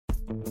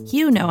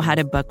You know how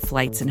to book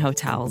flights and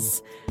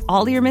hotels.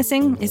 All you're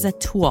missing is a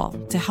tool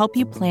to help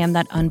you plan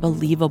that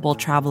unbelievable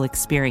travel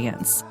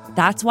experience.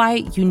 That's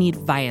why you need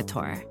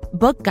Viator.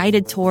 Book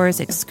guided tours,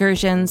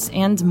 excursions,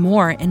 and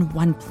more in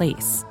one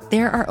place.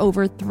 There are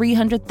over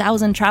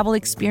 300,000 travel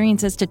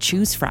experiences to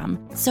choose from,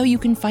 so you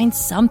can find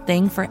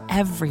something for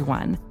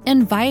everyone.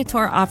 And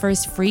Viator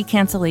offers free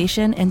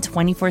cancellation and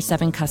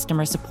 24/7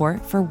 customer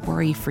support for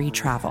worry-free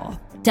travel.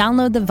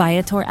 Download the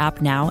Viator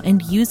app now and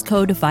use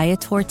code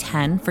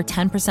Viator10 for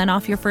 10%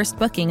 off your first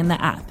booking in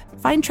the app.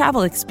 Find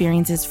travel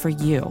experiences for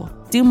you.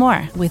 Do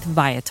more with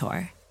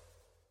Viator.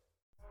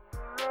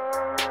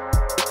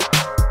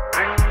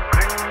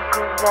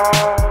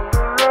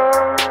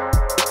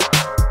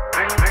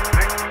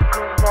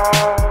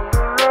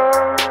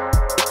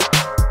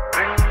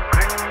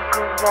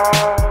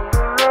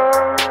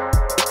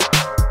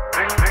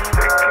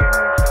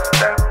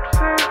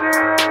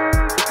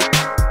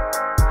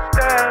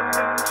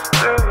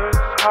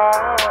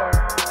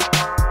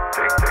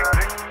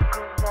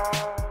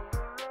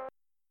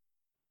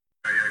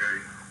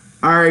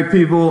 All right,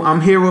 people, I'm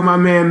here with my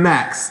man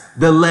Max,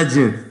 the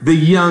legend, the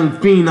young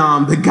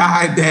phenom, the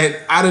guy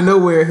that out of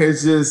nowhere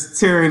has just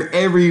tearing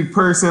every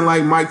person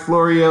like Mike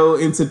Florio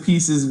into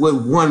pieces with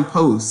one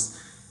post.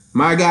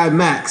 My guy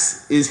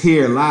Max is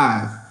here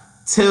live.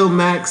 Tell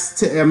Max,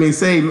 say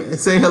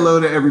hello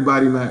to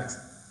everybody, Max.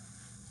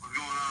 What's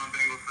going on,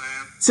 Bengals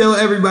fans? Tell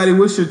everybody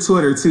what's your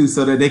Twitter too,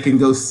 so that they can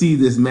go see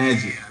this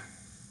magic. Yeah.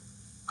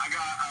 I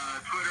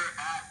got Twitter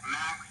at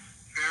Max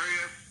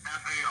Farias,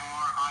 Farias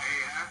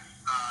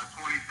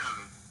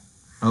 27.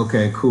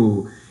 Okay,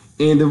 cool.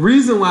 And the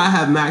reason why I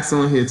have Max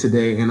on here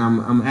today, and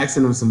I'm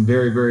asking him some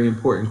very, very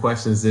important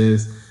questions,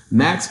 is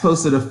Max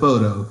posted a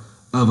photo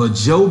of a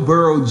Joe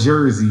Burrow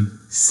jersey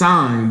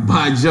signed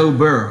by Joe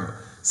Burrow.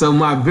 So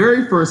my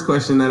very first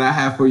question that I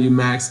have for you,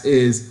 Max,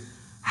 is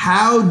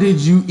how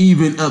did you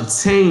even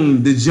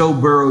obtain the Joe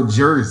Burrow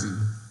jersey?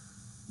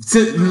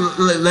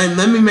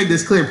 Let me make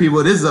this clear,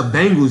 people. This is a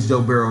Bengals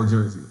Joe Burrow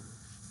jersey.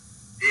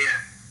 Yeah.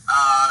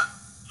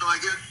 So I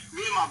guess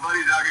me and my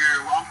buddies out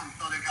here, well, I'm from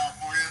Southern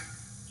California,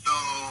 so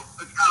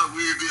it's kind of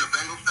weird being a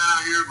Bengals fan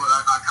out here, but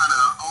I kind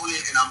of own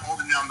it, and I'm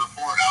holding down the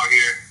fort out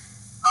here.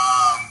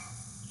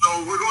 So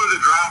we're going to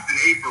the draft in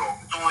April.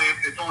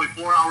 It's only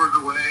 4 hours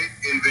away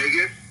in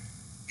Vegas,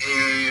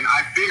 and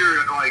I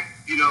figured, I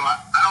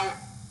don't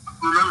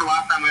remember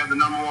last time we had the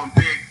number one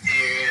pick,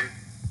 and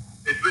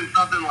it's been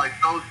something like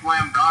so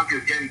slam dunk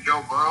as getting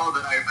Joe Burrow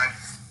that I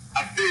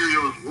figured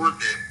it was worth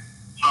it.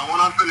 So I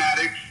went on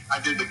Fanatics. I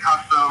did the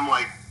custom,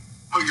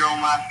 put your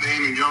own last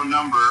name and your own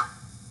number.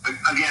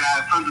 Again, I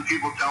had tons of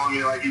people telling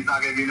me, he's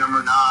not going to be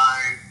number 9.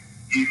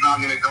 He's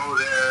not going to go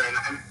there.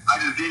 And I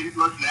just didn't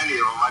listen to any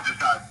of them. I just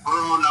got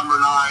Burrow number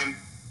 9,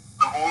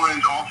 the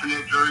orange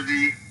alternate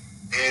jersey,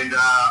 and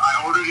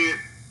I ordered it.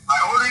 I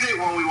ordered it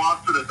when we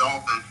lost to the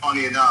Dolphins,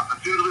 funny enough.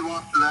 As soon as we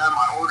lost to them,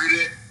 I ordered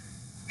it.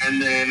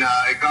 And then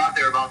it got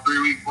there about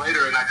 3 weeks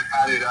later, and I just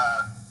had it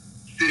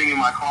sitting in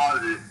my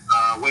closet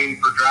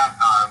waiting for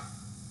draft time.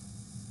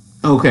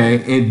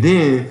 Okay, and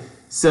then,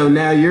 so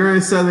now you're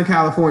in Southern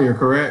California,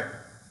 correct?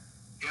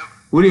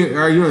 Yep.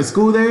 Are you in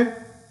school there?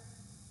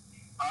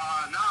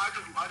 No, I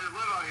just live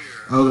out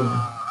here. Okay.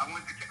 I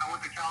went to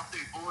Cal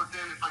State Fullerton.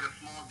 It's like a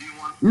small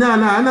D1. No,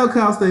 I know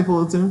Cal State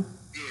Fullerton.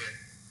 Yeah,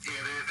 they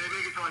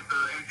make it to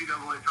the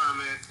NCAA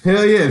tournament.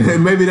 Hell yeah,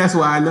 maybe that's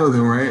why I know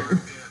them, right?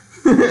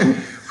 Yeah.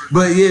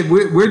 But yeah,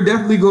 we're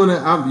definitely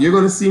gonna. You're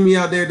gonna see me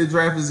out there at the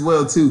draft as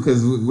well too,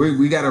 because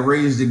we got to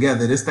rage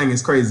together. This thing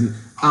is crazy.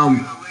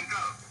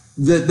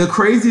 The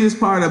craziest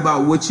part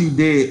about what you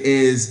did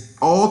is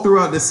all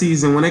throughout the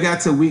season, when I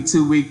got to week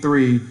 2, week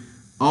 3,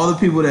 all the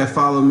people that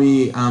follow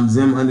me,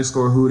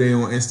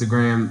 Zim_Hude on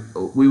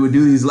Instagram, we would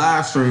do these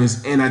live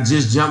streams, and I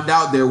just jumped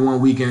out there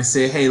one week and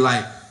said, hey,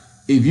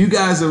 if you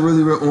guys are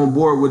really on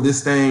board with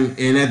this thing,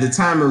 and at the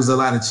time it was a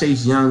lot of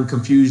Chase Young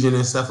confusion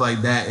and stuff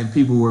like that, and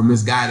people were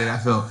misguided,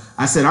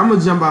 I said, I'm going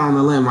to jump out on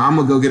the limb. I'm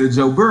going to go get a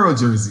Joe Burrow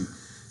jersey.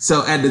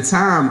 So at the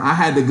time, I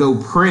had to go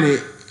print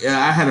it.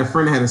 I had a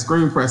friend that had a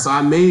screen press, so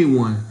I made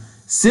one.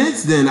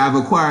 Since then, I've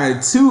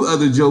acquired 2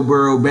 other Joe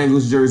Burrow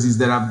Bengals jerseys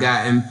that I've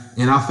gotten,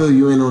 and I'll fill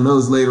you in on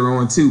those later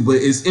on too. But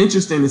it's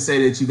interesting to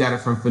say that you got it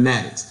from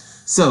Fanatics.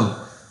 So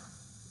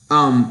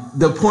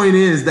the point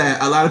is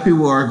that a lot of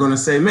people are going to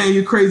say, man,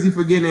 you're crazy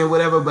for getting it,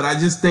 whatever. But I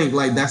just think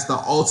that's the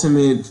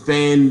ultimate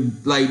fan.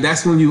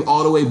 That's when you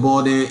all the way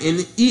balled in.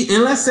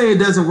 And let's say it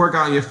doesn't work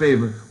out in your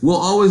favor. We'll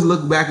always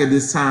look back at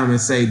this time and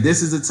say,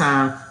 this is a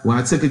time when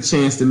I took a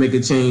chance to make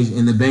a change,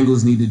 and the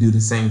Bengals need to do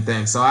the same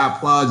thing. So I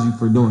applaud you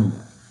for doing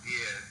that. Yeah.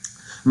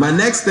 My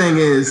next thing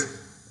is,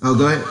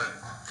 go ahead.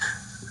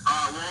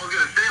 I was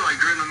going to say,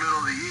 during the middle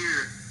of the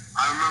year,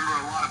 I remember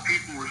a lot of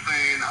people were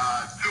saying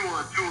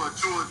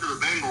Tua to the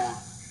Bengals,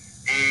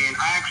 and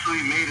I actually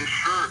made a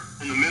shirt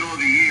in the middle of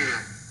the year,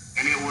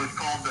 and it was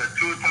called the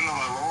Tua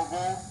Tagovailoa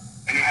Bowl,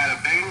 and it had a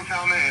Bengals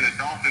helmet and a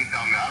Dolphins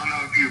helmet. I don't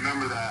know if you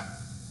remember that,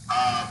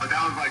 but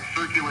that was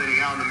circulating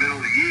out in the middle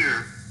of the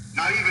year.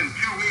 Not even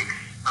 2 weeks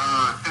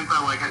since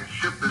I had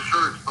shipped the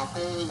shirts, the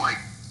whole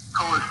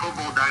college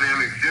football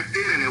dynamic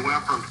shifted, and it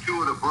went from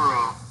Tua to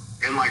Burrow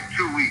in like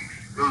 2 weeks.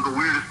 It was the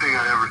weirdest thing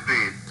I'd ever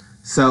seen.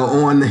 So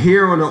on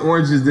the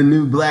Orange is the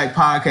New Black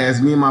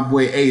podcast, me and my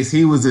boy Ace,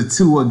 he was a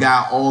Tua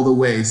guy all the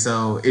way.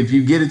 So if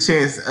you get a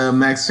chance,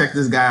 Max, check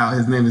this guy out.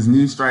 His name is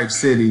New Stripe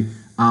City.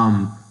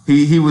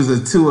 He was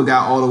a Tua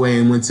guy all the way,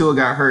 and when Tua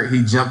got hurt,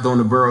 he jumped on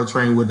the Burrow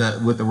train with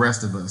the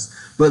rest of us.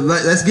 But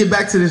let's get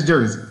back to this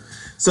jersey.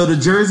 So the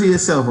jersey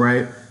itself,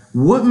 right?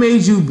 What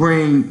made you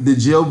bring the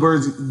Joe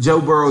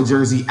Burrow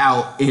jersey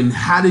out, and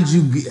how did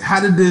you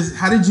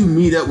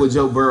meet up with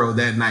Joe Burrow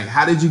that night?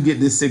 How did you get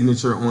this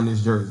signature on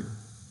this jersey?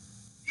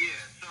 Yeah,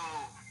 so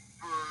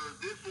for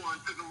this one,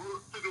 took a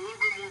little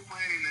bit more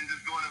planning than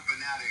just going to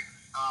Fanatics.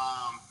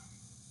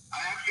 I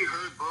actually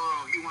heard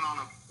Burrow. He went on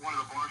one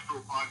of the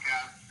Barstool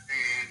podcasts,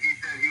 and he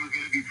said he was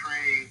going to be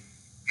training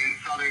in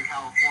Southern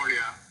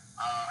California.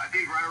 I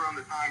think right around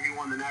the time he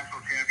won the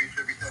national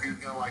championship, he said he was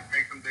going to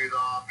take some days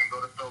off and go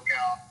to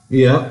SoCal.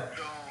 Yeah.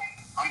 So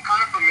I'm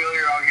kind of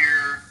familiar out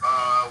here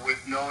with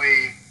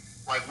knowing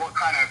what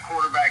kind of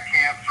quarterback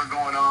camps are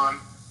going on.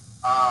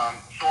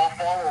 So I'll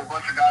follow a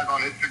bunch of guys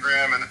on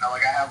Instagram, and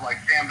I have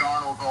Sam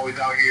Darnold's always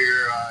out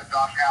here,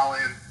 Josh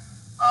Allen,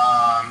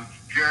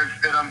 Jared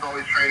Stidham's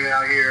always training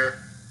out here,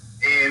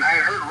 and I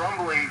had heard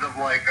rumblings of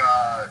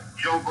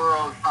Joe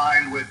Burrow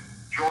signed with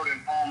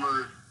Jordan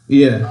Palmer's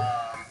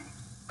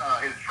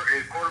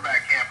his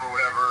quarterback camp or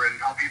whatever,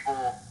 and how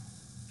people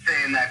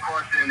saying that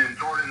Carson and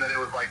Jordan, that it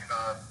was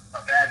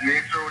a bad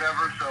mix or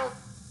whatever. So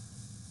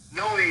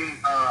knowing,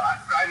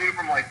 I knew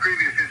from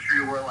previous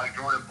history where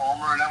Jordan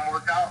Palmer and them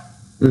worked out.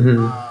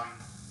 Mm-hmm.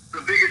 The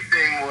biggest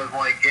thing was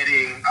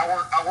getting.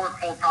 I work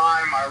full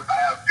time. I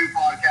have 2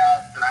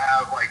 podcasts, and I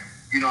have I'm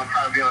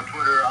trying to be on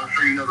Twitter. I'm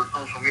sure you know the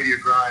social media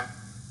grind.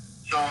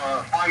 So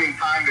finding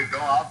time to go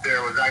out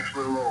there was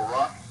actually a little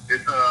rough.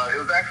 It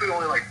was actually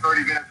only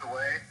 30 minutes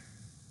away.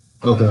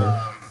 Okay.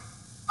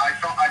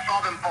 I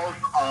saw them post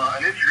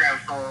an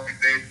Instagram story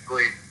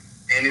basically,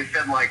 and it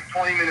said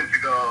 20 minutes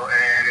ago,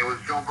 and it was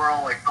Joe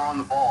Burrow throwing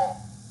the ball.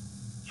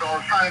 So I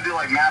was trying to do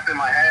math in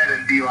my head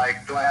and be do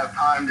I have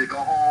time to go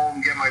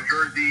home, get my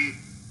jersey,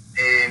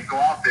 and go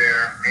out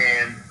there?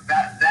 And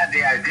that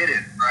day I did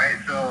it, right?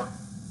 So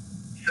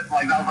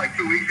that was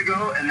 2 weeks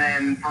ago, and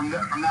then from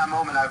that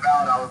moment I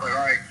vowed, I was all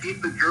right,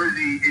 keep the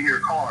jersey in your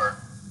car,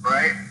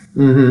 right?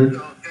 Mm-hmm.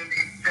 So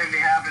same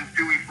thing happens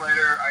 2 weeks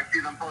later. I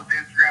see them post the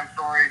Instagram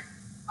story.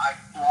 I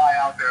fly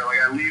out there.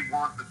 I leave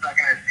work the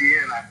second I see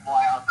it, and I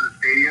fly out to the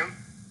stadium.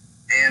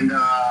 And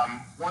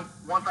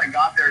once I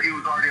got there, he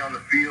was already on the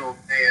field,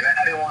 and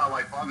I didn't want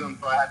to bug him,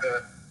 so I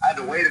had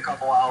to wait a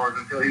couple hours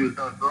until he was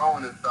done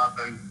throwing and stuff.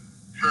 And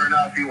sure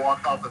enough, he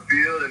walks off the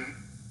field. And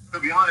to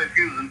be honest,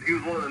 he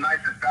was one of the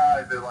nicest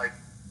guys. That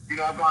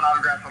I've gone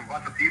autographs from a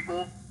bunch of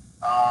people.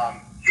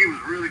 He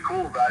was really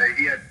cool about it.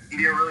 He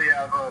didn't really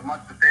have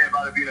much to say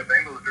about it being a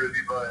Bengals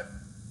jersey, but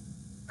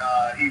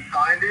he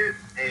signed it,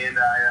 and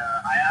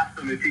I asked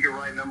him if he could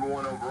write number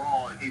 1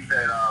 overall, and he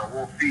said,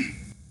 "We'll see."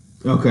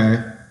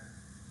 Okay,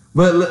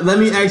 but let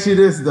me ask you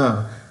this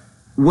though: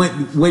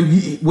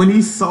 when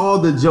he saw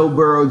the Joe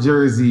Burrow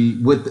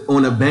jersey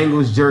on a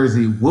Bengals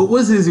jersey, what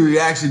was his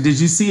reaction? Did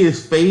you see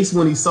his face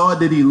when he saw it?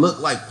 Did he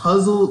look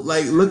puzzled,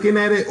 looking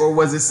at it, or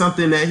was it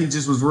something that he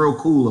just was real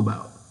cool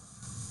about?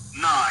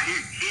 Nah, he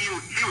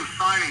was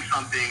signing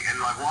something, and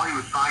while he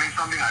was signing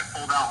something, I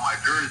pulled out my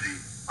jersey,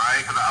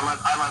 right? Because I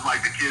let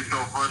the kids go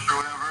first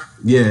or whatever.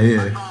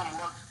 Yeah.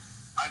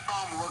 I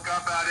saw him look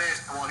up at it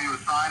while he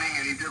was signing,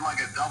 and he did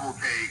a double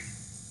take,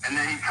 and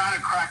then he kind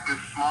of cracked this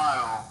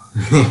smile.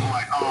 I'm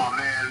oh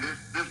man,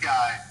 this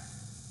guy.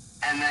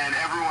 And then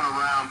everyone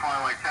around,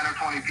 probably 10 or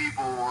 20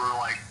 people were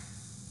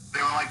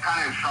they were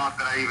kind of in shock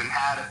that I even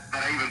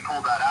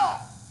pulled that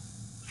out.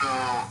 So,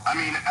 I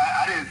mean,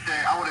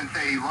 I wouldn't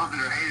say he loved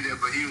it or hated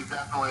it, but he was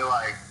definitely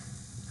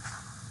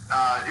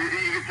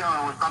you could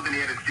tell it was something he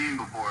hadn't seen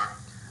before.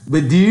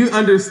 But do you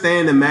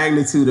understand the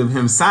magnitude of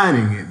him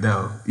signing it,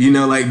 though?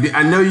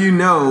 I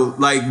know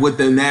with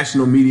the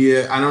national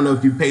media, I don't know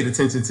if you paid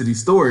attention to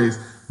these stories,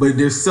 but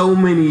there's so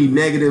many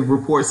negative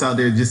reports out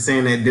there just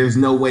saying that there's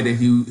no way that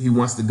he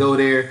wants to go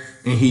there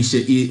and he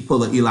should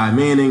pull an Eli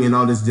Manning and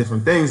all these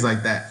different things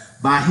like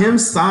that. By him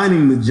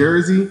signing the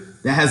jersey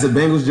that has a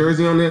Bengals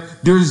jersey on there,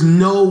 there's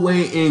no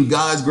way in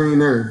God's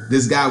green earth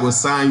this guy would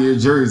sign your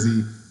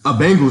jersey, a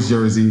Bengals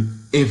jersey,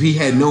 if he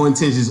had no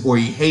intentions or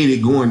he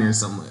hated going there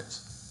so much.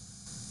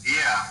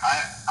 Yeah,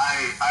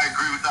 I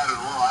agree with that as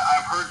well.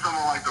 I've heard some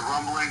of the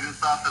rumblings and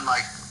stuff, and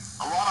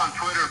a lot on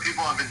Twitter,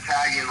 people have been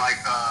tagging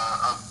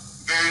a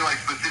very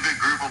specific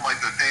group of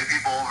the same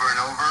people over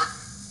and over.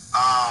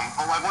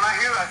 But when I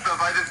hear that stuff,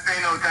 I just pay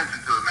no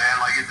attention to it, man.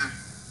 It just,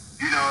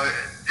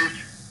 it's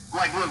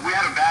look, we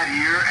had a bad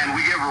year, and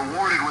we get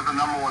rewarded with the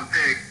number 1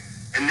 pick,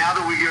 and now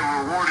that we get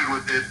rewarded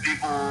with this,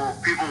 people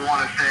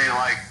want to say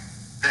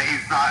that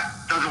he's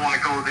doesn't want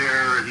to go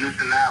there and this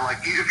and that.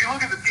 If you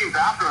look at the teams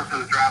after us in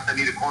the draft that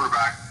need a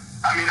quarterback,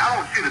 I mean, I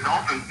don't see the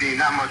Dolphins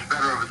being that much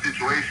better of a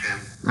situation.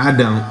 I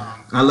don't,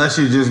 unless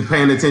you're just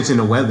paying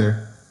attention to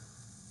weather.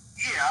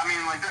 Yeah, I mean,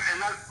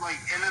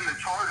 and then the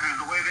Chargers,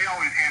 the way they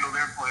always handle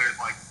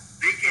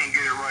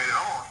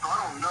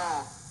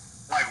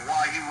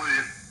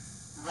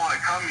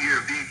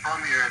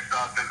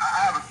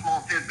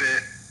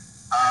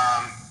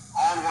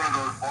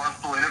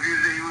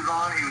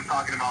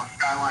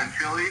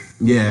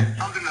Yeah.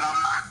 Something that I'm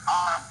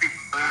not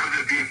familiar with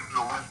it being from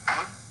the West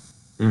Coast.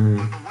 Mm-hmm.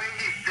 But the way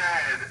he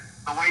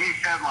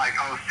said, like,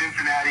 oh,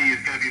 Cincinnati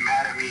is going to be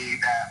mad at me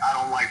that I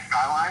don't like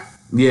Skyline.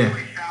 Yeah. It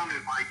really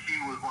sounded like he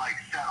was, like,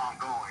 set on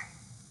going.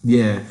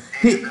 Yeah.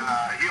 And he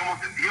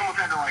almost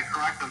had to, like,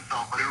 correct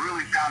himself, but it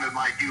really sounded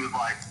like he was,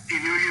 like, he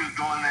knew he was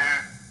going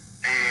there.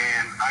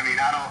 And, I mean,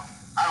 I don't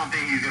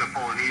think he's going to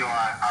pull an Eli.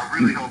 I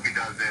really hope he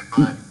doesn't,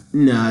 but...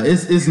 No,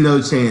 it's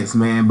no chance,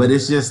 man. But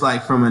it's just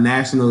like from a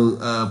national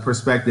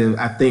perspective,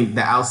 I think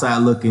the outside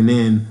looking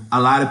in, a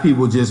lot of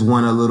people just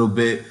want a little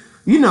bit,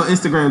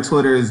 Instagram,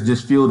 Twitter is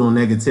just fueled on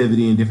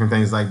negativity and different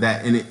things like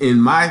that. And in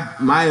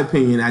my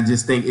opinion, I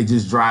just think it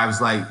just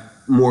drives like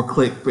more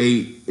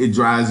clickbait. It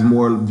drives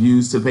more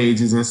views to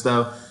pages and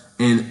stuff.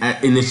 And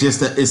it's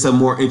just it's a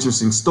more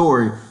interesting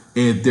story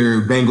if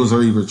their Bengals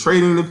are either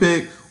trading the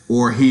pick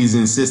or he's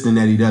insisting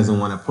that he doesn't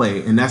want to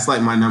play. And that's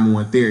like my number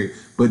one theory.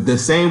 But the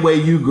same way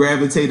you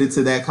gravitated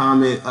to that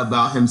comment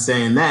about him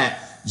saying that,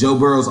 Joe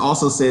Burrows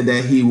also said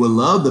that he would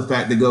love the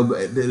fact to go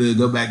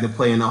back to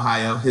play in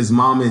Ohio. His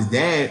mom and his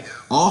dad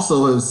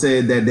also have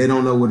said that they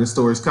don't know where the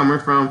story's coming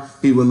from.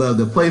 He would love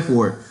to play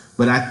for it.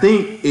 But I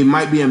think it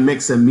might be a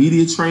mix of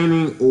media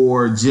training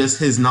or just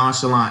his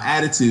nonchalant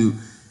attitude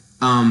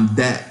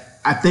that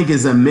I think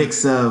is a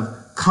mix of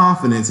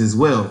confidence as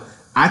well.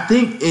 I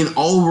think in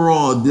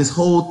overall, this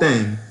whole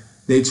thing,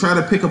 they try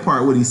to pick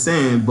apart what he's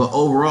saying, but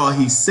overall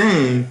he's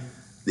saying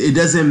it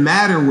doesn't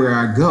matter where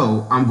I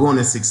go, I'm going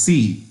to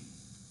succeed.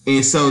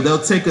 And so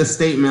they'll take a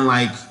statement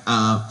like,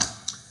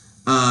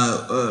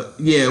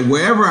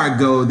 wherever I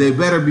go, they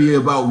better be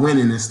about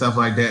winning and stuff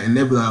like that. And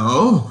they'll be like,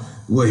 oh,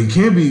 well, he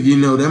can't be,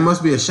 there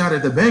must be a shot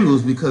at the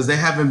Bengals because they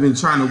haven't been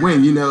trying to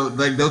win.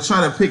 Like they'll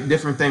try to pick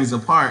different things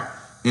apart.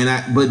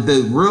 But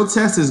the real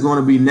test is going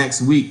to be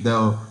next week,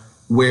 though,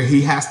 where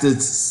he has to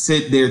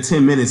sit there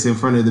 10 minutes in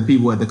front of the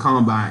people at the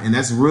combine. And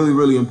that's really,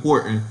 really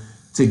important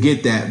to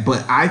get that.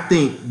 But I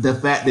think the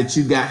fact that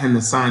you got him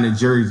to sign a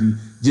jersey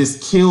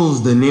just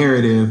kills the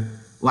narrative,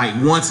 like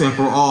once and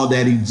for all,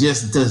 that he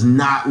just does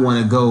not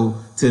want to go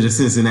to the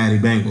Cincinnati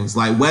Bengals.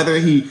 Like whether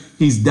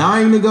he's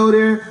dying to go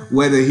there,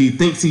 whether he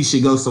thinks he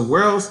should go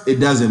somewhere else, it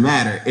doesn't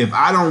matter. If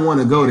I don't want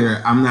to go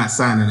there, I'm not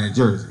signing that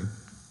jersey.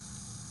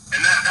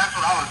 And that's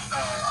what I was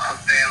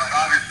saying. Like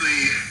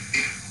obviously,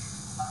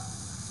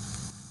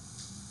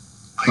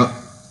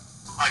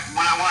 like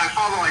when I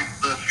saw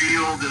the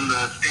field and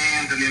the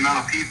stands and the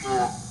amount of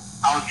people,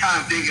 I was kind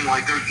of thinking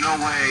like there's no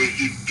way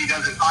he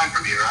doesn't sign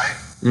for me, right?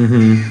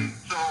 Mm-hmm. And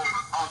so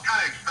I was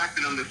kind of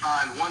expecting him to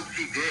sign. Once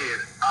he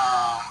did,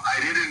 I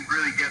didn't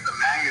really get the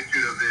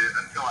magnitude of it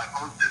until I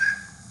posted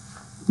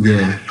it. Yeah. And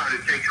then it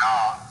started taking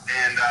off.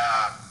 And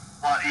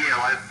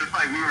just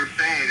like we were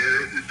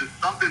saying, it's just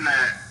something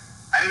that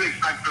I didn't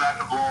expect for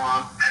that to blow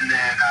up. And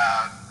then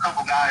a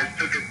couple guys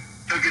took it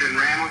and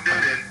ran with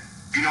it.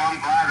 And I'm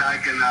glad that I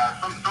can.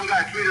 Some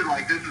guy tweeted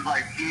like this is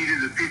like he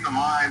needed a peace of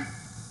mind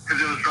because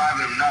it was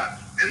driving him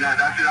nuts. And that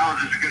was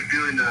just a good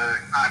feeling to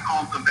kind of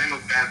calm some Bengals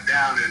fans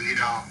down and, it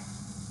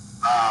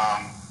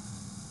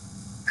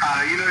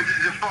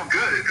just felt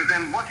good. Because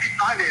then once he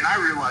signed it and I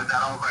realized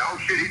that, I was like, oh,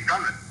 shit, he's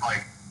coming.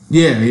 Like,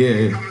 yeah.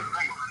 He's coming to the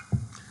Bengals.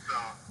 So.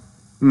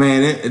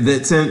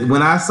 Man,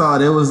 when I saw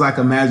it, it was like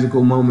a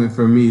magical moment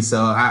for me.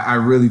 So I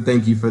really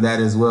thank you for that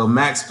as well.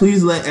 Max,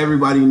 please let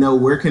everybody know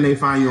where can they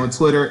find you on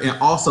Twitter. And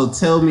also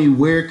tell me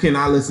where can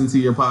I listen to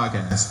your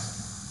podcast?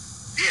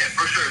 Yeah,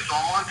 for sure. So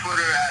I'm on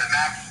Twitter at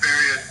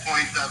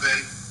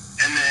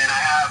MaxFarias27, and then I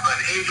have an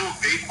Angels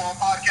baseball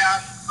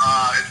podcast.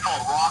 It's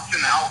called Rocks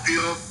in the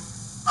Outfield.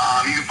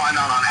 You can find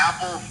out on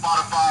Apple,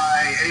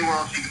 Spotify, anywhere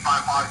else you can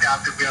find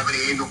podcasts if we have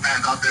any Angel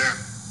fans out there.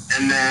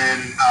 And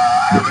then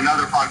I have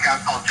another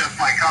podcast called Just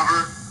My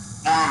Cover,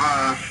 more of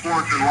a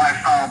sports and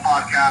lifestyle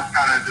podcast,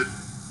 kind of just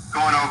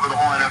going over the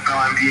whole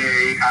NFL,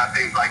 NBA, kind of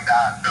things like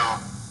that. So,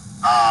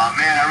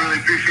 man, I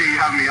really appreciate you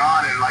having me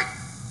on, and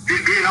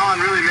being on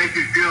really makes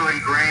me feel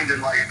ingrained in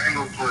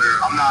Bengals Twitter.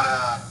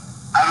 I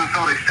haven't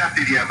felt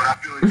accepted yet, but I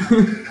feel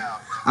accepted now.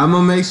 I'm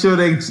gonna make sure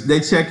they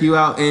check you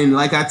out. And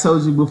like I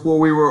told you before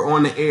we were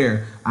on the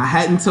air, I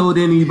hadn't told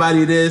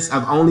anybody this.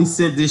 I've only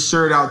sent this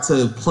shirt out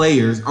to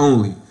players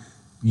only.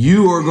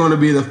 You are going to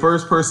be the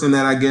first person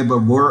that I give a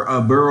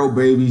Burrow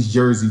Babies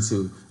jersey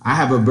to. I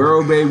have a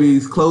Burrow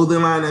Babies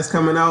clothing line that's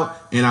coming out,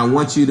 and I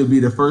want you to be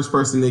the first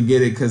person to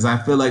get it because I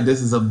feel like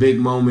this is a big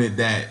moment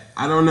that,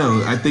 I don't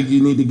know, I think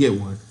you need to get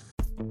one.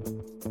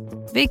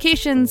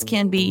 Vacations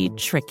can be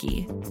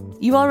tricky.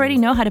 You already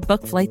know how to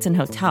book flights and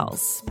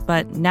hotels,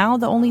 but now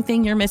the only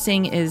thing you're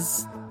missing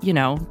is,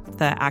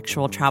 the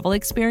actual travel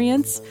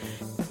experience.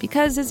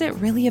 Because is it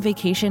really a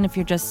vacation if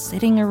you're just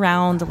sitting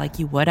around like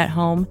you would at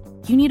home?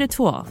 You need a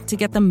tool to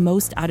get the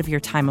most out of your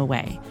time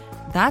away.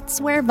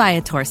 That's where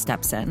Viator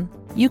steps in.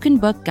 You can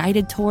book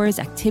guided tours,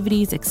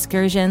 activities,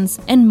 excursions,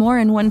 and more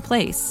in one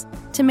place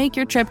to make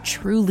your trip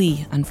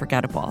truly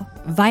unforgettable.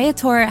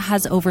 Viator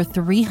has over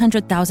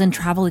 300,000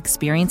 travel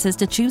experiences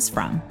to choose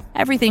from.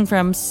 Everything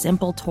from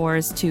simple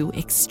tours to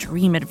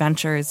extreme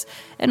adventures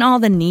and all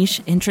the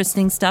niche,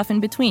 interesting stuff in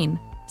between.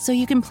 so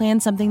you can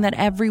plan something that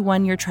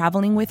everyone you're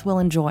traveling with will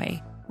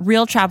enjoy.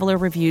 Real traveler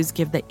reviews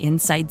give the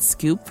inside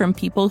scoop from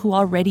people who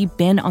already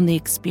been on the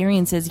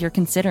experiences you're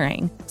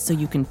considering, so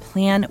you can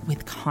plan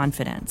with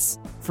confidence.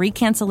 Free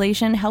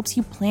cancellation helps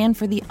you plan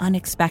for the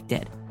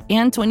unexpected.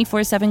 And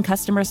 24/7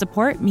 customer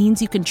support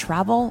means you can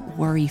travel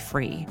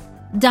worry-free.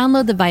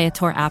 Download the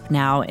Viator app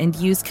now and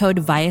use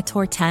code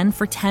Viator10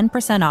 for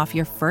 10% off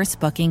your first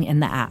booking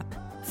in the app.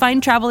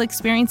 Find travel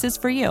experiences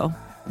for you.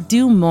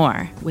 Do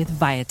more with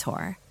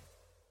Viator.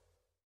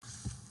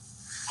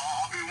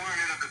 I'll be wearing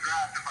it at the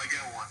draft if I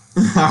get one.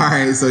 All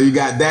right, so you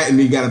got that, and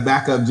you got a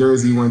backup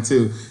jersey one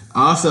too.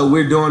 Also,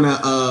 we're doing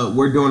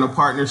a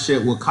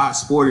partnership with Koch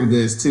Sporting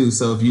Goods too.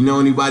 So if you know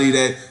anybody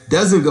that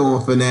doesn't go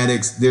on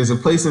Fanatics, there's a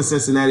place in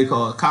Cincinnati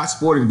called Koch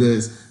Sporting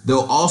Goods. They'll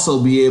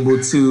also be able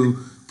to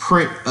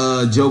print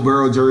Joe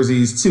Burrow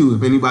jerseys too.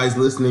 If anybody's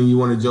listening, you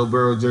want a Joe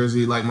Burrow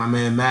jersey like my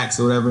man Max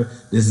or whatever,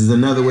 this is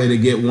another way to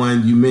get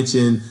one. You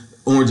mentioned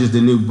Orange is the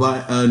New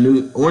Black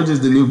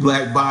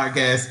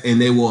podcast,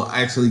 and they will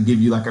actually give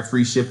you like a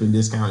free shipping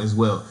discount as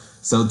well.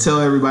 So tell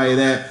everybody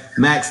that.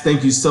 Max,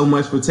 thank you so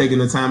much for taking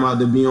the time out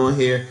to be on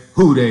here.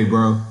 Who they,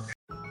 bro?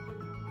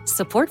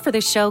 Support for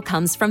this show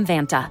comes from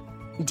Vanta.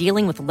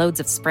 Dealing with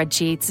loads of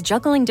spreadsheets,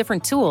 juggling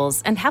different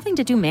tools, and having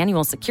to do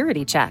manual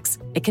security checks,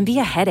 it can be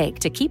a headache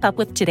to keep up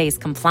with today's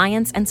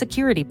compliance and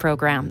security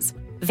programs.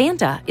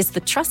 Vanta is the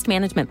trust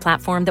management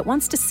platform that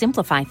wants to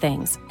simplify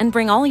things and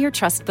bring all your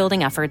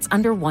trust-building efforts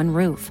under one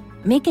roof,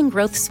 making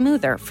growth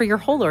smoother for your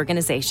whole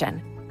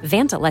organization.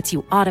 Vanta lets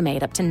you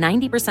automate up to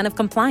 90% of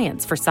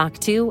compliance for SOC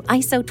 2,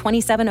 ISO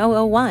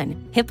 27001,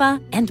 HIPAA,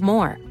 and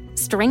more.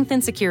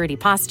 Strengthen security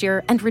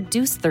posture and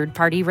reduce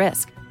third-party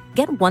risk.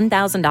 Get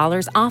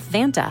 $1,000 off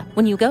Vanta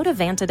when you go to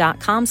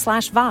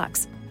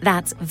vanta.com/Vox.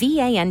 That's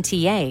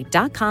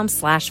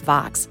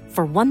VANTA.com/Vox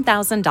for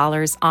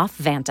 $1,000 off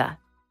Vanta.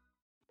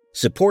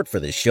 Support for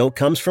this show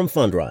comes from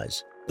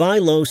Fundrise. Buy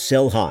low,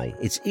 sell high.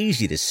 It's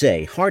easy to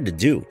say, hard to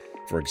do.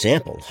 For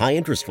example, high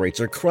interest rates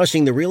are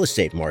crushing the real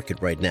estate market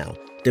right now.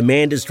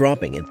 Demand is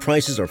dropping and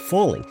prices are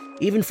falling,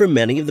 even for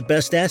many of the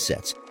best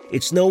assets.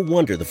 It's no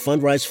wonder the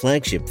Fundrise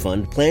Flagship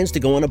Fund plans to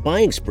go on a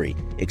buying spree,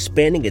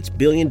 expanding its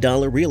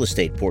billion-dollar real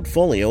estate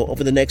portfolio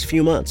over the next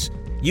few months.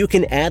 You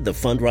can add the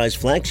Fundrise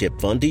Flagship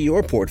Fund to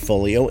your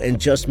portfolio in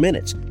just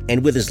minutes,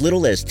 and with as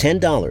little as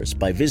 $10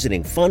 by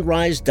visiting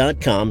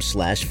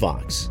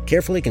fundrise.com/Fox.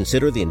 Carefully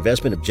consider the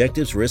investment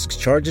objectives, risks,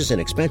 charges, and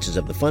expenses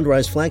of the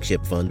Fundrise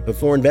Flagship Fund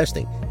before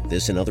investing.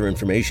 This and other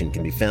information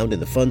can be found in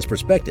the fund's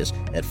prospectus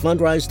at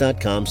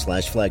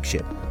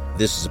fundrise.com/flagship.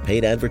 This is a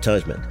paid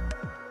advertisement.